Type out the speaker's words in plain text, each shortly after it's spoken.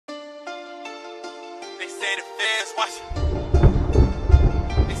say the feds watching.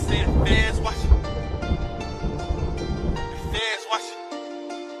 They say the feds watching. The feds watching.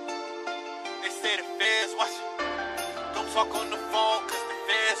 They say the feds watching. Don't talk on the phone cause the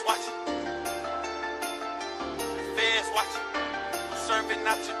feds watching. The feds watching. I'm serving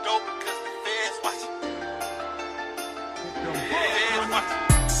out your dope because the feds watching. The feds watching.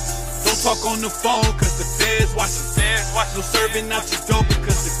 Don't talk on the phone cause the feds watching. No serving out your dope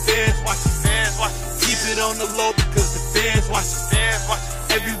because the feds watching. Keep it on the low because the feds watching.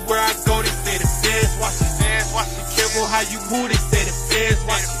 Everywhere I go they say the feds watching. Be careful how you move, they say the feds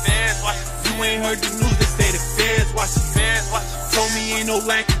watching. You ain't heard the news, they say the feds watching. Told me ain't no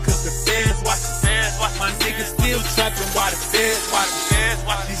lacking cause the feds watching. My niggas still trapping while the feds watching.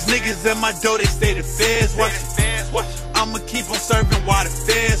 These niggas at my door, they say the feds watching. I'ma keep on serving while the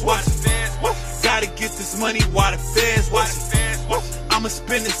feds watching. Gotta get this money while the feds watching. I'ma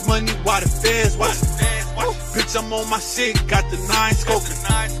spend this money while the feds watching. Bitch, I'm on my shit, got the 9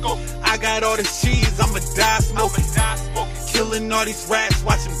 scoping. I got all the cheese, I'ma die smoking. Killing all these rats,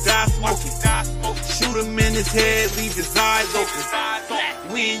 watch him die smoking. Shoot him in his head, leave his eyes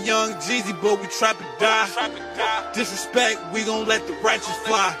open. We ain't young Jeezy, but we trap and die. Disrespect, we gon' let the ratchets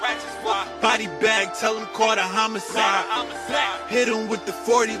fly. Body bag, tell him call the homicide. Hit him with the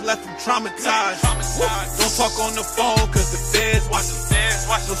 40, left him traumatized. Don't talk on the phone cause the feds watching.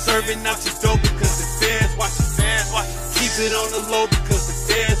 No serving out your dope because the feds watching. Keep it on the low because the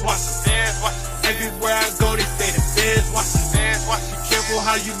feds watching. Everywhere I go they say the feds watching. Be careful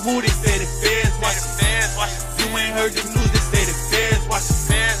how you move, they say the feds watching. You ain't heard the news, they say the feds watching.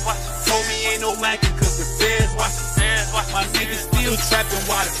 Told me ain't no lacking cause the feds watching. My niggas still trapping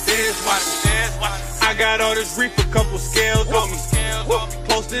while the feds watching. I got all this reefer, couple scales on me.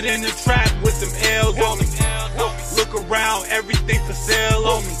 Posted in the trap with them L's on me. Look around, everything for sale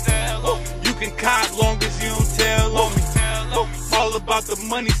on me. You can cop long as you don't tell on me. All about the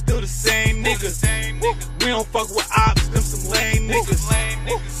money, still the same niggas. We don't fuck with ops, them some lame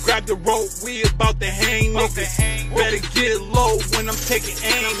niggas. Grab the rope, we about to hang niggas. Better get it low when I'm taking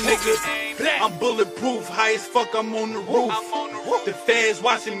aim, niggas. I'm bulletproof, high as fuck, I'm on the roof. The feds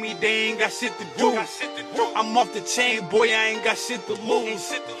watching me, they ain't got shit to do. I'm off the chain, boy, I ain't got shit to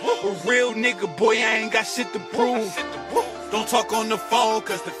lose. A real nigga, boy, I ain't got shit to prove. Don't talk on the phone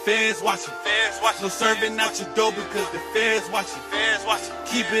cause the feds watching. No serving out your dope because the feds watching.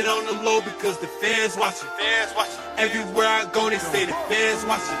 Keep it on the low because the feds watching. Everywhere I go they say the feds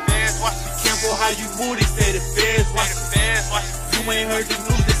watching. Be careful how you move, they say the feds watching. You ain't heard the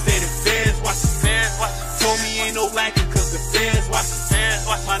news, they say the feds watching. Told me ain't no lacking cause the feds watching.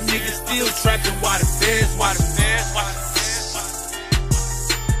 My niggas still trapping while the feds watching.